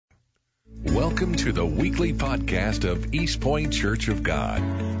Welcome to the weekly podcast of East Point Church of God.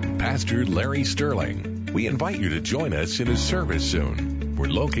 Pastor Larry Sterling. We invite you to join us in his service soon. We're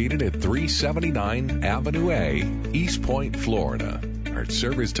located at 379 Avenue A, East Point, Florida. Our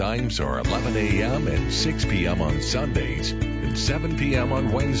service times are 11 a.m. and 6 p.m. on Sundays and 7 p.m.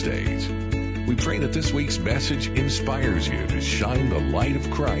 on Wednesdays. We pray that this week's message inspires you to shine the light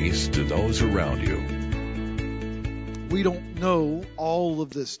of Christ to those around you. We don't know all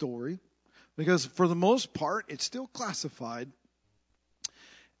of this story because for the most part it's still classified.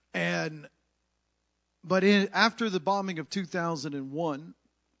 But after the bombing of 2001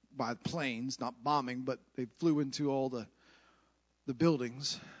 by planes, not bombing, but they flew into all the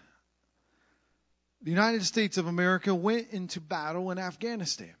buildings, the United States of America went into battle in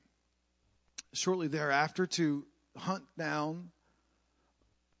Afghanistan. Shortly thereafter to hunt down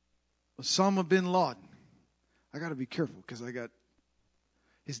Osama bin Laden. I got to be careful because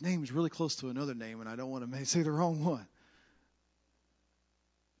his name is really close to another name and I don't want to say the wrong one.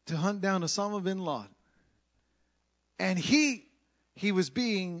 To hunt down Osama bin Laden. And he was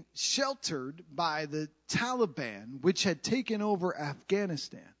being sheltered by the Taliban, which had taken over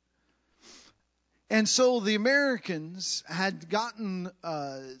Afghanistan. And so the Americans had gotten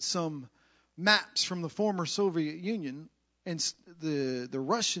some maps from the former Soviet Union, and the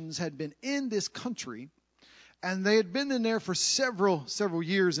Russians had been in this country, and they had been in there for several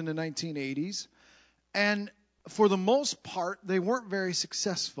years in the 1980s, and for the most part, they weren't very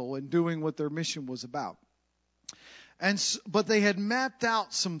successful in doing what their mission was about. But they had mapped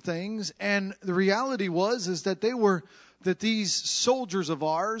out some things, and the reality is that these soldiers of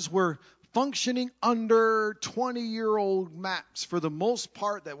ours were functioning under 20-year-old maps for the most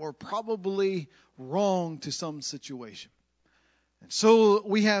part that were probably wrong to some situation. And so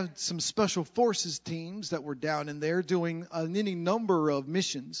we had some special forces teams that were down in there doing any number of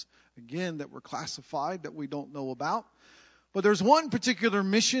missions, again, that were classified that we don't know about. But there's one particular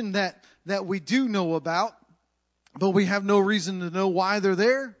mission that we do know about, but we have no reason to know why they're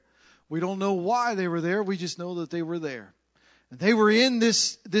there. We don't know why they were there. We just know that they were there. They were in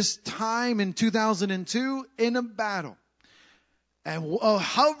this time in 2002 in a battle. And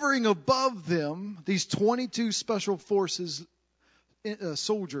hovering above them, these 22 special forces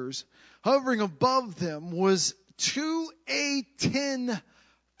soldiers, hovering above them was two A-10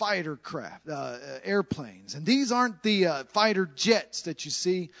 fighter craft, airplanes. And these aren't the fighter jets that you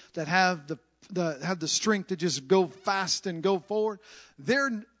see that have the strength to just go fast and go forward.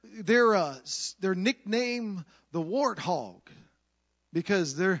 They're nicknamed the Warthog.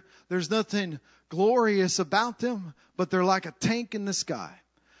 Because there's nothing glorious about them, but they're like a tank in the sky.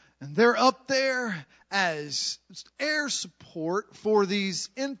 And they're up there as air support for these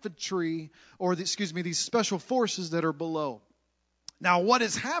infantry, these special forces that are below. Now what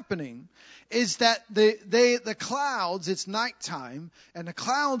is happening is that the clouds, it's nighttime, and the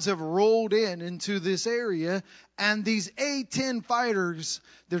clouds have rolled into this area, and these A-10 fighters,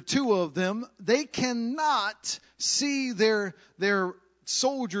 there are two of them, they cannot see their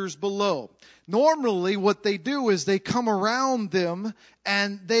soldiers below. Normally what they do is they come around them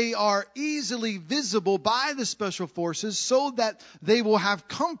and they are easily visible by the special forces so that they will have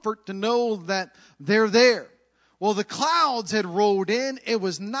comfort to know that they're there. Well, the clouds had rolled in. It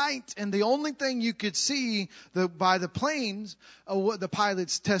was night, and the only thing you could see by the planes, what the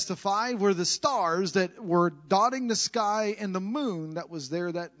pilots testified, were the stars that were dotting the sky and the moon that was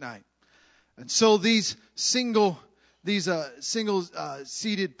there that night. And so these single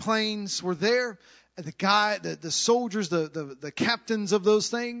seated planes were there. The soldiers, the captains of those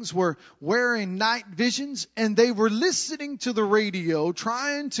things were wearing night visions, and they were listening to the radio,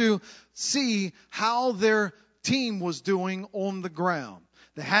 trying to see how their team was doing on the ground.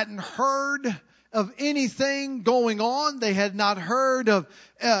 They hadn't heard of anything going on. They had not heard of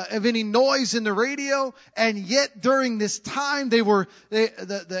any noise in the radio, and yet during this time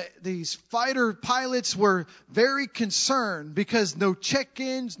these fighter pilots were very concerned because no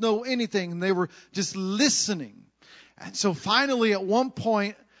check-ins, no anything. They were just listening. And so finally at one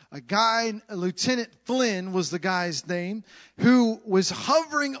point, Lieutenant Flynn was the guy's name, who was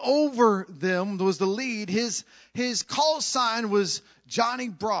hovering over them, was the lead. His call sign was Johnny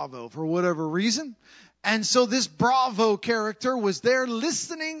Bravo for whatever reason. And so this Bravo character was there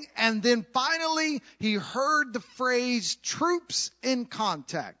listening, and then finally he heard the phrase troops in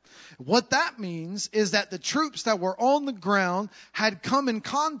contact. What that means is that the troops that were on the ground had come in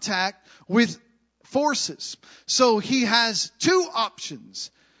contact with forces. So he has two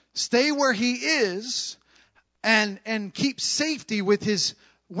options. Stay where he is and keep safety with his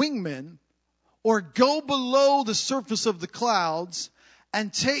wingmen, or go below the surface of the clouds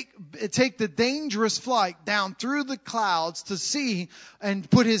and take the dangerous flight down through the clouds to see and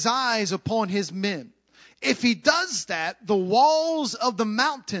put his eyes upon his men. If he does that, the walls of the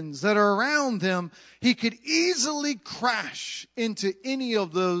mountains that are around him, he could easily crash into any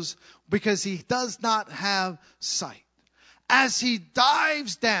of those because he does not have sight. As he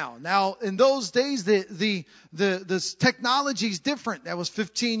dives down, now in those days the technology is different. That was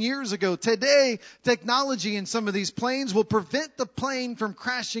 15 years ago. Today, technology in some of these planes will prevent the plane from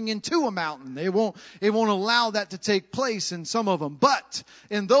crashing into a mountain. It won't allow that to take place in some of them. But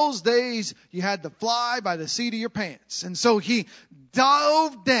in those days, you had to fly by the seat of your pants. And so he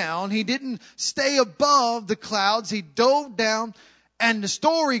dove down. He didn't stay above the clouds. He dove down. And the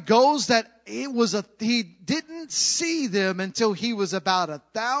story goes that he didn't see them until he was about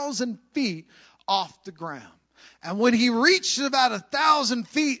 1,000 feet off the ground. And when he reached about 1,000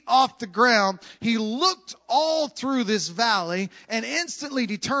 feet off the ground, he looked all through this valley and instantly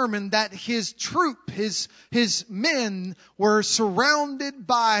determined that his troop, his men were surrounded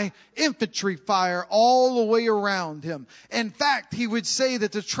by infantry fire all the way around him. In fact, he would say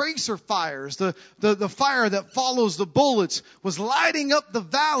that the tracer fires, the fire that follows the bullets, was lighting up the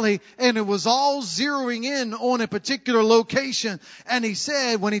valley, and it was all zeroing in on a particular location. And he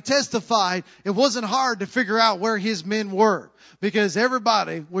said, when he testified, it wasn't hard to figure out where his men were, because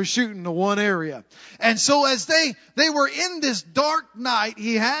everybody was shooting to one area. And so as they were in this dark night,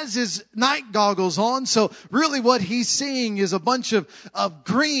 he has his night goggles on. So really what he's seeing is a bunch of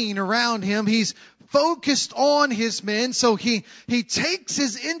green around him. He's focused on his men. So he takes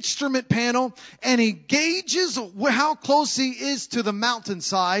his instrument panel and he gauges how close he is to the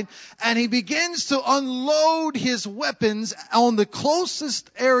mountainside, and he begins to unload his weapons on the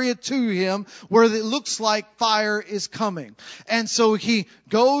closest area to him where it looks like fire is coming. And so he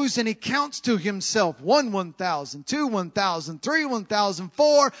goes and he counts to himself 1,000, 2, 1,000, 3, 1,000,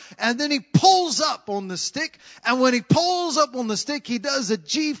 4, and then he pulls up on the stick. And when he pulls up on the stick, he does a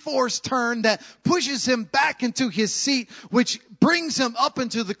G-force turn that pushes him back into his seat, which brings him up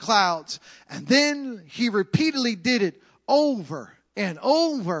into the clouds. And then he repeatedly did it over and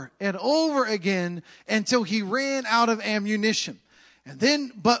over and over again until he ran out of ammunition. And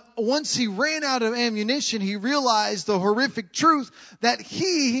then, but once he ran out of ammunition, he realized the horrific truth that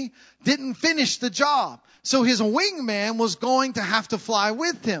he didn't finish the job. So his wingman was going to have to fly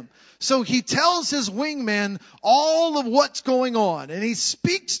with him. So he tells his wingman all of what's going on, and he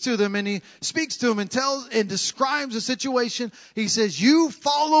speaks to them and describes the situation. He says, "You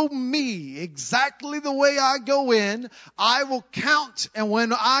follow me exactly the way I go in. I will count, and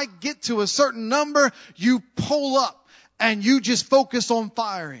when I get to a certain number, you pull up. And you just focus on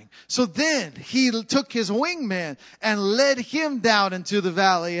firing." So then he took his wingman and led him down into the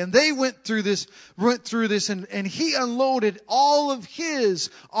valley. And they went through this, and he unloaded all of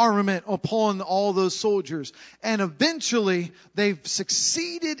his armament upon all those soldiers. And eventually they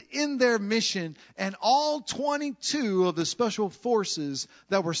succeeded in their mission. And all 22 of the special forces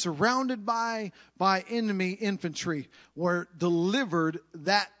that were surrounded by enemy infantry were delivered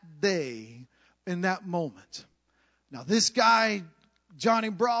that day in that moment. Now this guy, Johnny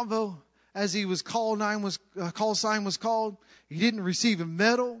Bravo, as he was called, call sign was called, he didn't receive a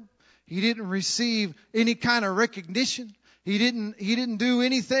medal. He didn't receive any kind of recognition. He didn't do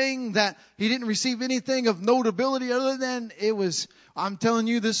anything he didn't receive anything of notability other than I'm telling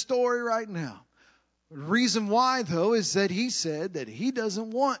you this story right now. The reason why, though, is that he said that he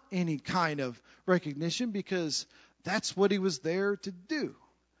doesn't want any kind of recognition because that's what he was there to do.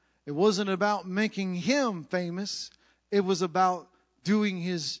 It wasn't about making him famous. It was about doing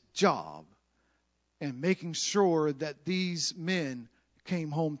his job and making sure that these men came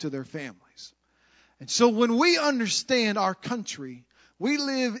home to their families. And so when we understand our country, we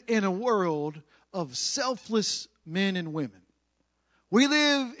live in a world of selfless men and women. We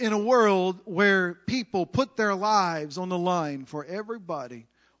live in a world where people put their lives on the line for everybody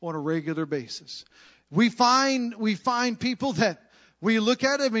on a regular basis. We find people that we look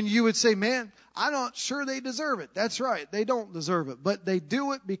at them and you would say, man, I'm not sure they deserve it. That's right. They don't deserve it. But they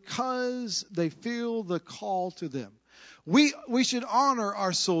do it because they feel the call to them. We should honor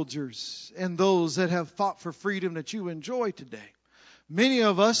our soldiers and those that have fought for freedom that you enjoy today. Many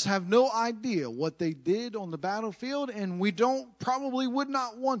of us have no idea what they did on the battlefield, and we probably would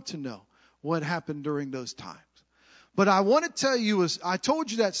not want to know what happened during those times. But I want to tell you, I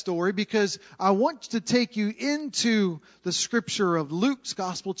told you that story because I want to take you into the scripture of Luke's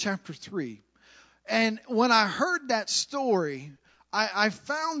Gospel, chapter 3. And when I heard that story, I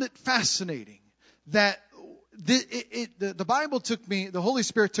found it fascinating that the Bible the Holy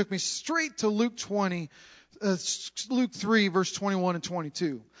Spirit took me straight to Luke 20, Luke 3, verse 21 and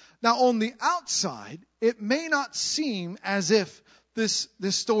 22. Now, on the outside, it may not seem as if this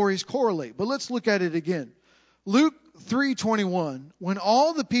stories correlate, but let's look at it again. Luke 3:21, when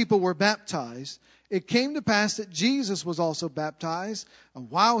all the people were baptized, it came to pass that Jesus was also baptized, and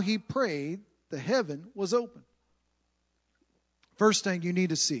while he prayed, the heaven was open. First thing you need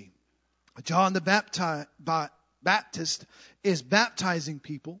to see, John the Baptist is baptizing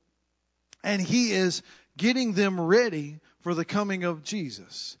people, and he is getting them ready for the coming of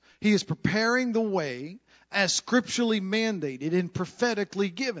Jesus. He is preparing the way as scripturally mandated and prophetically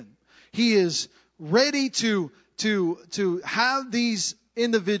given. He is ready to have these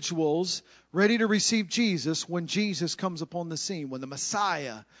individuals ready to receive Jesus when Jesus comes upon the scene, when the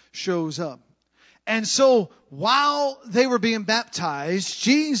Messiah shows up. And so while they were being baptized,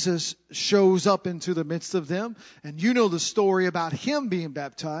 Jesus shows up into the midst of them. And you know the story about him being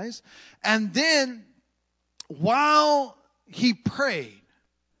baptized. And then while he prayed,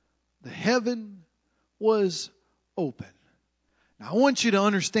 the heaven was open. Now I want you to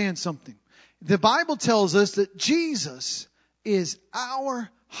understand something. The Bible tells us that Jesus is our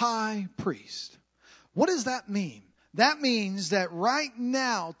high priest. What does that mean? That means that right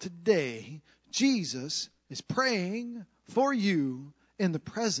now, today, Jesus is praying for you in the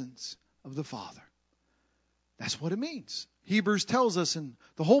presence of the Father. That's what it means. Hebrews tells us, and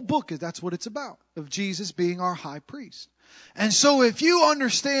the whole book that's what it's about, of Jesus being our high priest. And so if you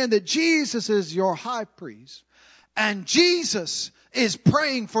understand that Jesus is your high priest, and Jesus is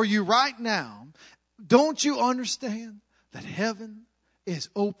praying for you right now, don't you understand that heaven is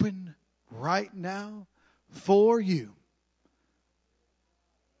open right now for you?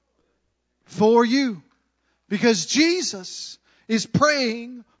 For you. Because Jesus is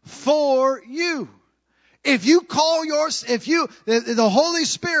praying for you. If the Holy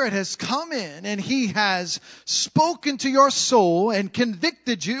Spirit has come in and He has spoken to your soul and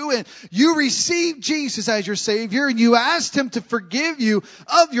convicted you, and you received Jesus as your Savior and you asked Him to forgive you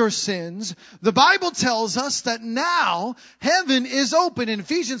of your sins, the Bible tells us that now heaven is open. In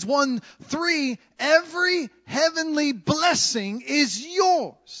Ephesians 1:3, every heavenly blessing is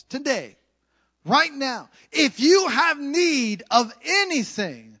yours today, right now. If you have need of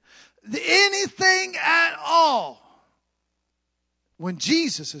anything at all, when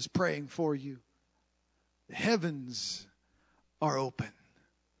Jesus is praying for you, the heavens are open.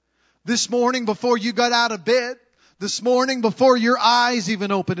 This morning before you got out of bed, this morning before your eyes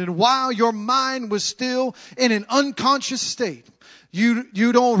even opened, and while your mind was still in an unconscious state,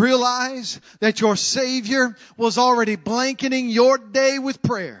 you don't realize that your Savior was already blanketing your day with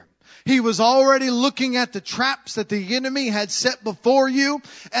prayer. He was already looking at the traps that the enemy had set before you.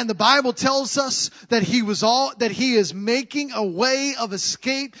 And the Bible tells us that He is making a way of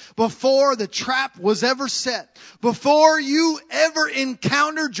escape before the trap was ever set. Before you ever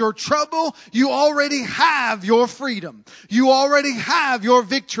encountered your trouble, you already have your freedom. You already have your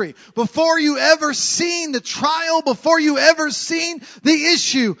victory. Before you ever seen the trial, before you ever seen the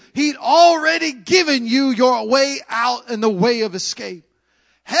issue, He'd already given you your way out and the way of escape.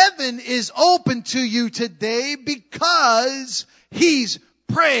 Heaven is open to you today because He's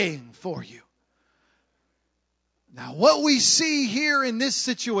praying for you. Now, what we see here in this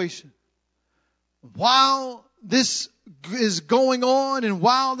situation, while this is going on and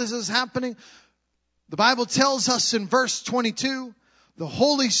while this is happening, the Bible tells us in verse 22, the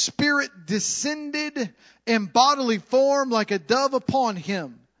Holy Spirit descended in bodily form like a dove upon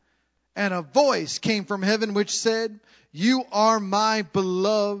Him. And a voice came from heaven which said, "You are my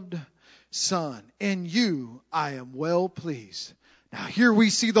beloved Son. In you I am well pleased." Now here we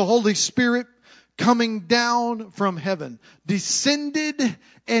see the Holy Spirit coming down from heaven, descended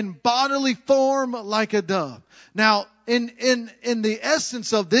in bodily form like a dove. Now in the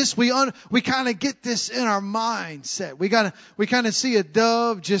essence of this, we kind of get this in our mindset. We kind of see a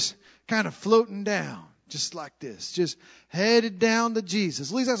dove just kind of floating down, just like this, just headed down to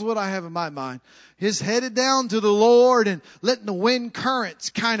Jesus. At least that's what I have in my mind. He's headed down to the Lord and letting the wind currents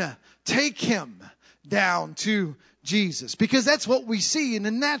kind of take him down to Jesus. Because that's what we see in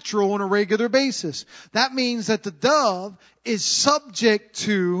the natural on a regular basis. That means that the dove is subject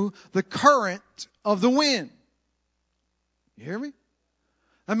to the current of the wind. You hear me?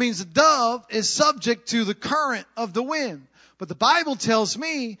 That means the dove is subject to the current of the wind. But the Bible tells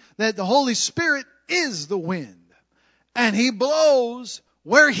me that the Holy Spirit is the wind. And He blows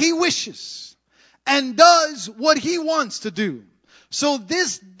where He wishes and does what He wants to do. So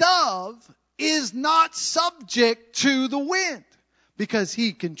this dove is not subject to the wind because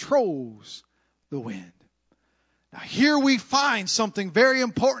He controls the wind. Now here we find something very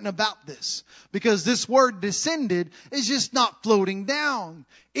important about this, because this word descended is just not floating down.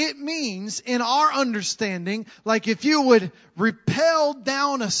 It means, in our understanding, like if you would rappel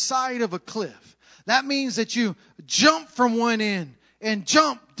down a side of a cliff. That means that you jump from one end and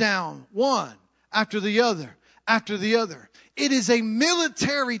jump down one after the other, after the other. It is a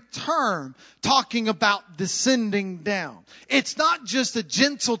military term talking about descending down. It's not just a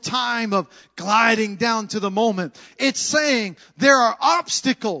gentle time of gliding down to the moment. It's saying there are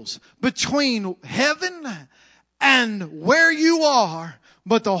obstacles between heaven and where you are,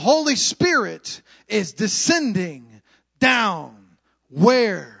 but the Holy Spirit is descending down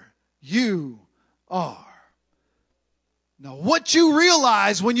where you are. Now, what you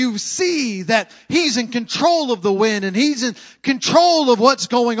realize when you see that He's in control of the wind and He's in control of what's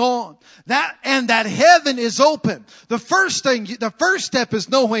going on, that heaven is open. The first step is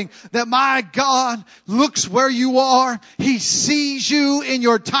knowing that my God looks where you are. He sees you in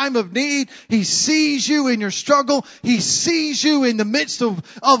your time of need. He sees you in your struggle. He sees you in the midst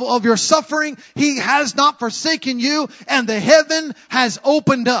of your suffering. He has not forsaken you, and the heaven has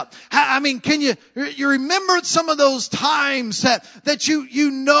opened up. I mean, can you remember some of those times that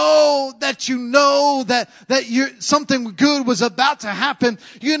you know that something good was about to happen?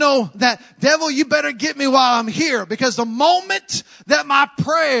 You know that, devil, you better get me while I'm here, because the moment that my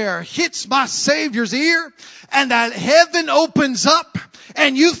prayer hits my Savior's ear and that heaven opens up,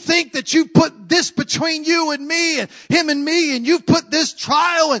 and you think that you put this between you and me and him and me, and you put this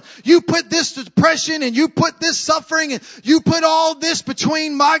trial and you put this depression and you put this suffering and you put all this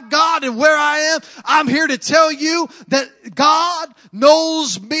between my God and where I am, I'm here to tell you that God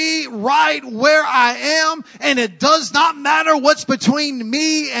knows me right where I am, and it does not matter what's between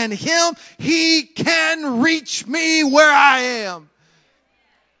me and Him. He can reach me where I am.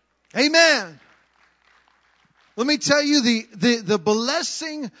 Amen. Let me tell you, the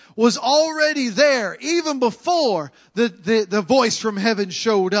blessing was already there even before the voice from heaven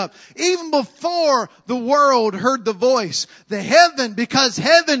showed up. Even before the world heard the voice. Because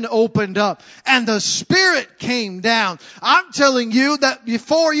heaven opened up and the Spirit came down. I'm telling you that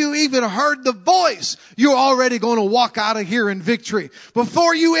before you even heard the voice, you're already going to walk out of here in victory.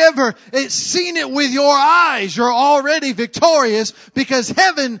 Before you ever seen it with your eyes, you're already victorious, because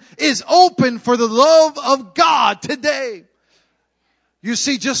heaven is open for the love of God today. You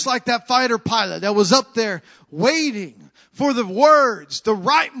see, just like that fighter pilot that was up there waiting for the words, the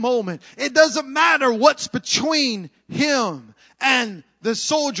right moment. It doesn't matter what's between him and the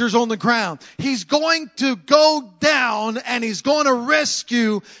soldiers on the ground. He's going to go down and he's going to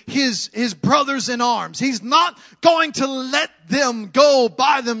rescue his brothers in arms. He's not going to let them go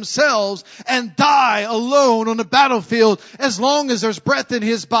by themselves and die alone on the battlefield as long as there's breath in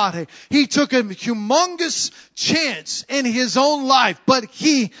his body. He took a humongous chance in his own life, but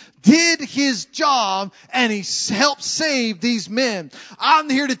he did his job and he helped save these men. I'm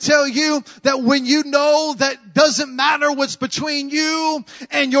here to tell you that when you know that doesn't matter what's between you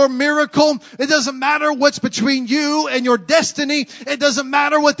and your miracle, it doesn't matter what's between you and your destiny, it doesn't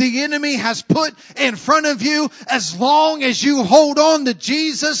matter what the enemy has put in front of you, as long as you hold on to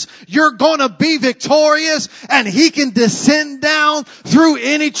Jesus, you're gonna be victorious, and He can descend down through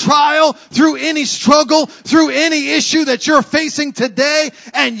any trial, through any struggle, through any issue that you're facing today,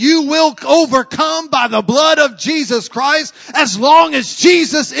 and you will overcome by the blood of Jesus Christ, as long as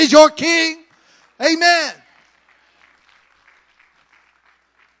Jesus is your King. Amen.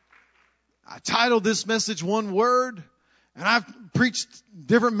 I titled this message one word, and I've preached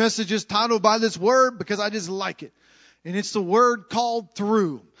different messages titled by this word because I just like it. And it's the word called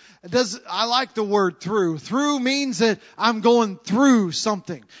through. I like the word through. Through means that I'm going through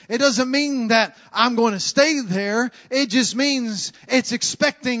something. It doesn't mean that I'm going to stay there. It just means it's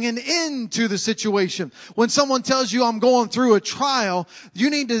expecting an end to the situation. When someone tells you I'm going through a trial,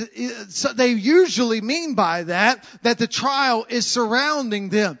 they usually mean by that the trial is surrounding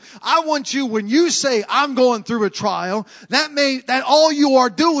them. I want you, when you say I'm going through a trial, that all you are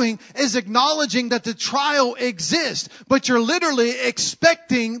doing is acknowledging that the trial exists, but you're literally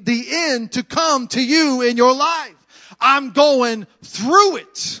expecting the end to come to you in your life. I'm going through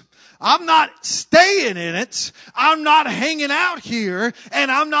it. I'm not staying in it. I'm not hanging out here,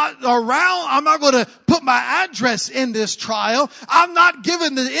 and I'm not around. I'm not going to put my address in this trial. I'm not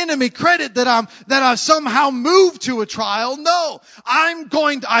giving the enemy credit that I somehow moved to a trial. No,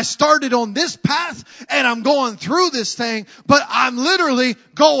 I started on this path and I'm going through this thing, but I'm literally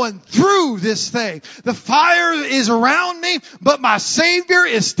going through this thing. The fire is around me, but my Savior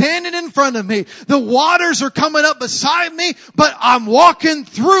is standing in front of me. The waters are coming up beside me, but I'm walking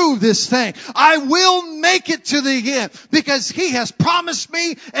through this thing. I will make it to the end because He has promised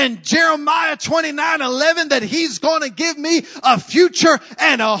me in Jeremiah 29:11 that He's going to give me a future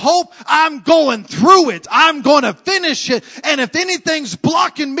and a hope. I'm going through it. I'm going to finish it. And if anything's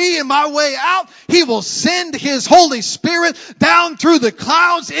blocking me in my way out, He will send His Holy Spirit down through the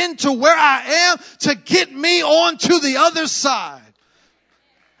clouds into where I am to get me on to the other side.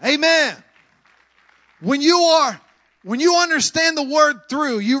 Amen. When you understand the word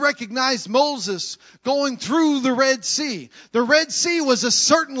through, you recognize Moses going through the Red Sea. The Red Sea was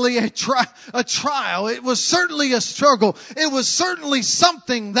certainly a trial. It was certainly a struggle. It was certainly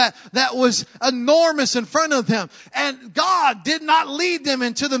something that was enormous in front of them. And God did not lead them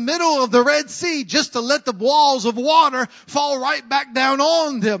into the middle of the Red Sea just to let the walls of water fall right back down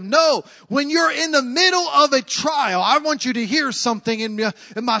on them. No, when you're in the middle of a trial, I want you to hear something in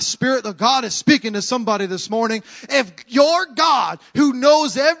my spirit that God is speaking to somebody this morning. If your God, who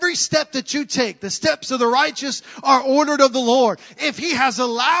knows every step that you take, the steps of the righteous are ordered of the Lord. If He has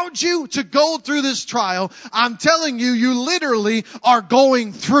allowed you to go through this trial, I'm telling you, you literally are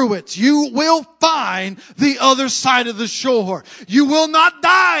going through it. You will find the other side of the shore. You will not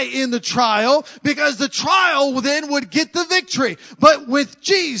die in the trial because the trial then would get the victory. But with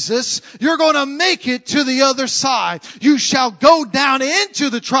Jesus, you're going to make it to the other side. You shall go down into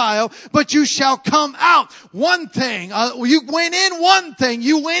the trial, but you shall come out. One thing, you went in one thing.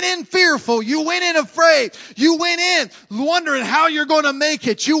 You went in fearful. You went in afraid. You went in wondering how you're going to make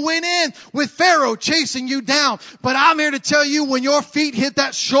it. You went in with Pharaoh chasing you down. But I'm here to tell you, when your feet hit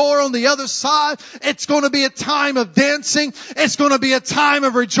that shore on the other side, it's going to be a time of dancing. It's going to be a time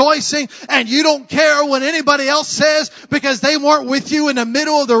of rejoicing. And you don't care what anybody else says because they weren't with you in the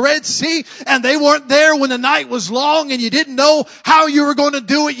middle of the Red Sea and they weren't there when the night was long and you didn't know how you were going to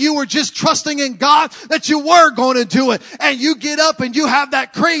do it. You were just trusting in God that you were going to do it. And you get up and you have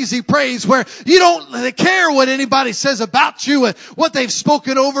that crazy praise where you don't care what anybody says about you and what they've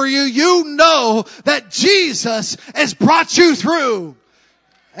spoken over you. You know that Jesus has brought you through.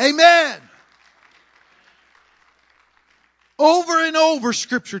 Amen. Over and over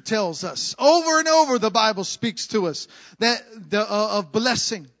Scripture tells us, over and over the Bible speaks to us that of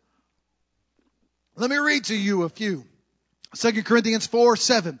blessing. Let me read to you a few. 2 Corinthians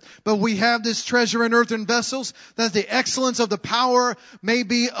 4:7. But we have this treasure in earthen vessels, that the excellence of the power may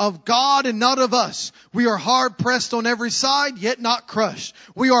be of God and not of us. We are hard pressed on every side, yet not crushed.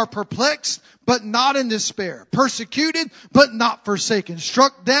 We are perplexed, but not in despair. Persecuted, but not forsaken.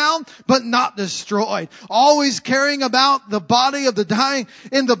 Struck down, but not destroyed. Always carrying about the body of the dying,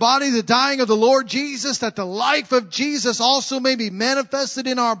 in the body the dying of the Lord Jesus, that the life of Jesus also may be manifested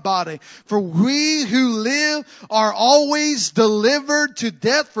in our body. For we who live are always delivered to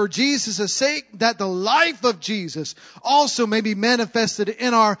death for Jesus' sake, that the life of Jesus also may be manifested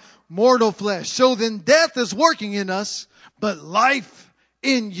in our mortal flesh. So then death is working in us, but life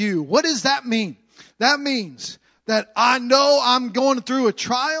in you. What does that mean? That means that I know I'm going through a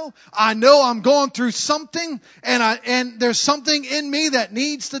trial. I know I'm going through something, and there's something in me that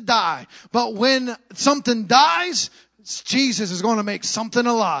needs to die. But when something dies, Jesus is going to make something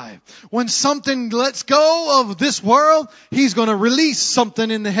alive. When something lets go of this world, He's going to release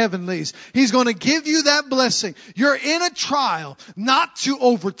something in the heavenlies. He's going to give you that blessing. You're in a trial, not to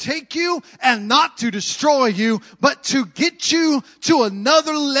overtake you and not to destroy you, but to get you to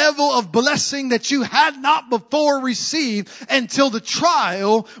another level of blessing that you had not before received until the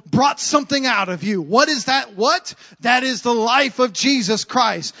trial brought something out of you. What is that? What? That is the life of Jesus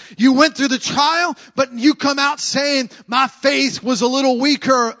Christ. You went through the trial, but you come out saying, my faith was a little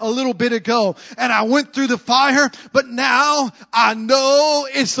weaker a little bit ago, and I went through the fire, but now I know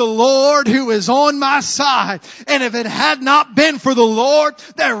it's the Lord who is on my side. And if it had not been for the Lord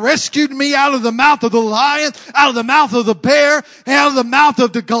that rescued me out of the mouth of the lion, out of the mouth of the bear, out of the mouth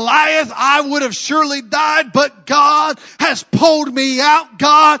of the Goliath, I would have surely died. But God has pulled me out.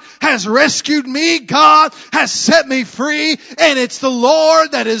 God has rescued me. God has set me free. And it's the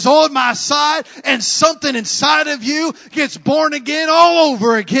Lord that is on my side, and something inside of you gets born again all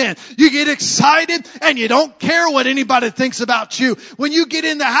over again. You get excited and you don't care what anybody thinks about you. When you get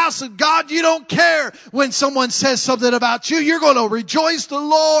in the house of God, you don't care when someone says something about you. You're going to rejoice the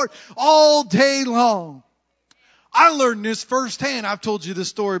Lord all day long. I learned this firsthand. I've told you this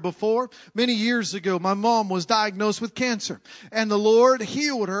story before. Many years ago, my mom was diagnosed with cancer, and the Lord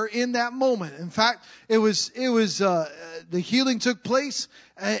healed her in that moment. In fact, the healing took place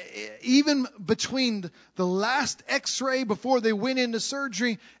even between the last X-ray before they went into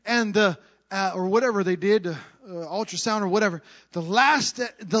surgery and or whatever they did, ultrasound or whatever. The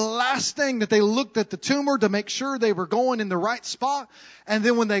last thing that they looked at the tumor to make sure they were going in the right spot. And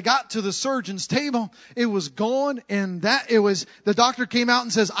then when they got to the surgeon's table, it was gone. And the doctor came out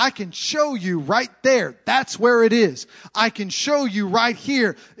and says, I can show you right there. That's where it is. I can show you right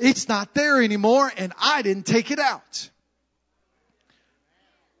here. It's not there anymore. And I didn't take it out.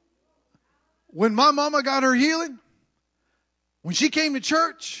 When my mama got her healing, when she came to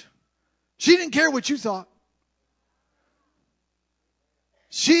church, she didn't care what you thought.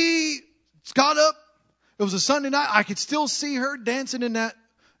 She got up. It was a Sunday night. I could still see her dancing in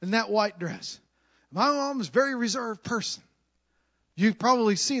that white dress. My mom was a very reserved person. You've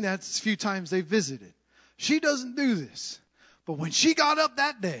probably seen that a few times they visited. She doesn't do this. But when she got up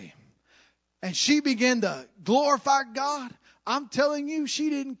that day and she began to glorify God, I'm telling you,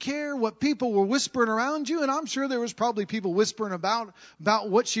 she didn't care what people were whispering around you. And I'm sure there was probably people whispering about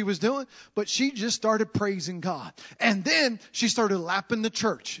what she was doing. But she just started praising God. And then she started lapping the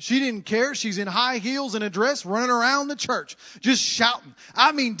church. She didn't care. She's in high heels and a dress running around the church, just shouting.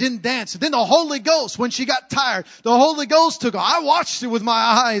 I mean, didn't dance. And then the Holy Ghost, when she got tired, the Holy Ghost took her. I watched it with my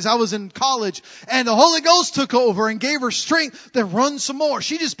eyes. I was in college. And the Holy Ghost took over and gave her strength to run some more.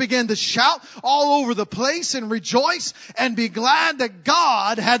 She just began to shout all over the place and rejoice and be glad that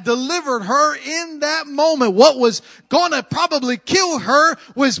God had delivered her in that moment. What was going to probably kill her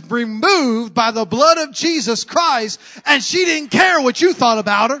was removed by the blood of Jesus Christ, and she didn't care what you thought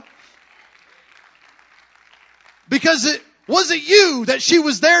about her. Because it wasn't you that she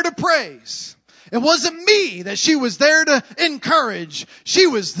was there to praise. It wasn't me that she was there to encourage. She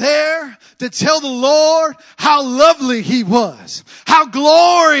was there to tell the Lord how lovely He was, how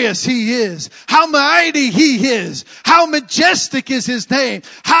glorious He is, how mighty He is, how majestic is His name,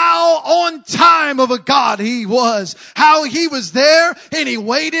 how on time of a God He was, how He was there and He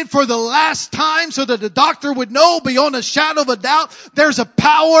waited for the last time so that the doctor would know beyond a shadow of a doubt there's a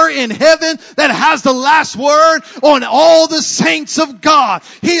power in heaven that has the last word on all the saints of God.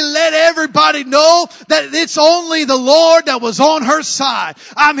 He let everybody know that it's only the Lord that was on her side.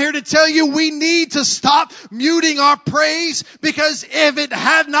 I'm here to tell you we need to stop muting our praise, because if it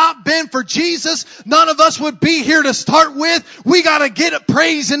had not been for Jesus, none of us would be here to start with. We got to get it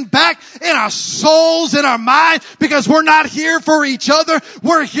praising back in our souls, in our mind, because we're not here for each other.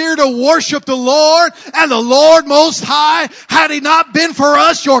 We're here to worship the Lord and the Lord Most High. Had He not been for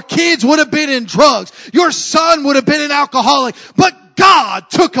us, your kids would have been in drugs. Your son would have been an alcoholic. But God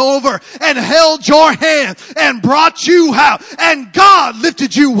took over and held your hand and brought you out, and God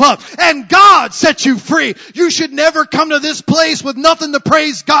lifted you up, and God set you free. You should never come to this place with nothing to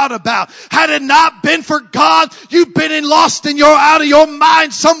praise God about. Had it not been for God, you've been lost in out of your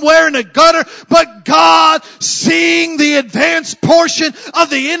mind somewhere in the gutter. But God, seeing the advanced portion of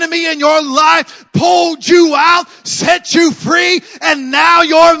the enemy in your life, pulled you out, set you free, and now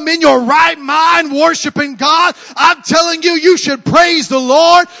you're in your right mind worshiping God. I'm telling you, you should praise the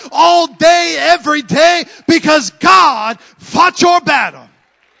Lord all day, every day, because God fought your battle.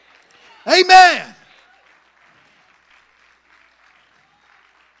 Amen.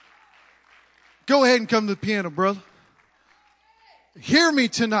 Go ahead and come to the piano, brother. Hear me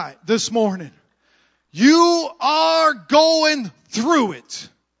tonight, this morning. You are going through it.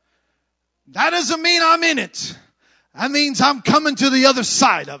 That doesn't mean I'm in it. That means I'm coming to the other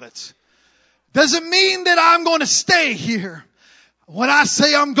side of it. Doesn't mean that I'm going to stay here. When I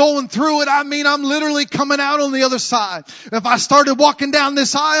say I'm going through it, I mean I'm literally coming out on the other side. If I started walking down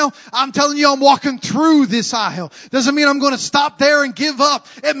this aisle, I'm telling you I'm walking through this aisle. Doesn't mean I'm going to stop there and give up.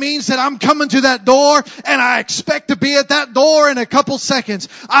 It means that I'm coming to that door, and I expect to be at that door in a couple seconds.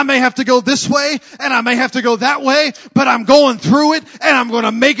 I may have to go this way and I may have to go that way, but I'm going through it and I'm going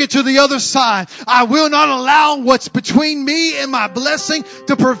to make it to the other side. I will not allow what's between me and my blessing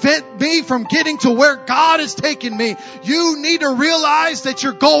to prevent me from getting to where God is taking me. You need to realize that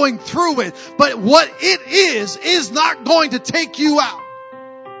you're going through it, but what it is not going to take you out.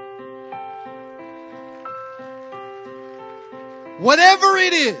 Whatever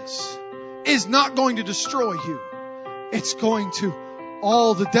it is not going to destroy you. It's going to.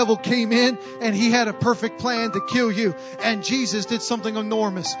 The devil came in and he had a perfect plan to kill you. And Jesus did something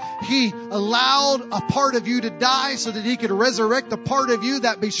enormous. He allowed a part of you to die so that He could resurrect a part of you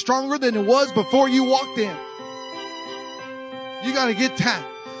that be stronger than it was before you walked in. You got to get that.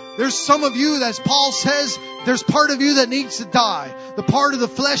 There's some of you, as Paul says, there's part of you that needs to die. The part of the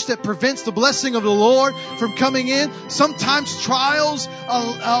flesh that prevents the blessing of the Lord from coming in. Sometimes trials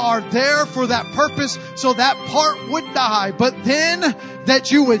are there for that purpose, so that part would die. But then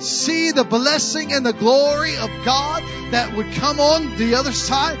that you would see the blessing and the glory of God that would come on the other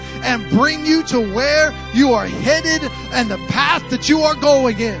side and bring you to where you are headed and the path that you are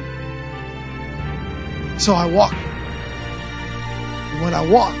going in. So I walk. And when I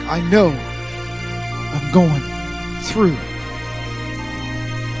walk, I know I'm going through.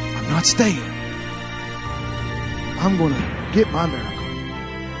 I'm not staying. I'm going to get my miracle.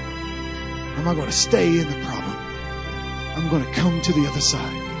 I'm not going to stay in the problem. I'm going to come to the other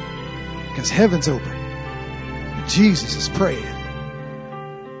side. Because heaven's open. And Jesus is praying.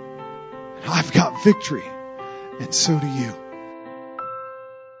 And I've got victory. And so do you.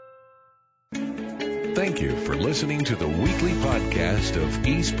 Thank you for listening to the weekly podcast of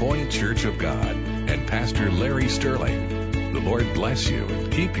East Point Church of God and Pastor Larry Sterling. The Lord bless you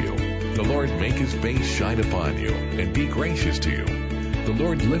and keep you. The Lord make His face shine upon you and be gracious to you. The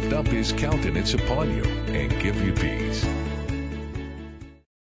Lord lift up His countenance upon you and give you peace.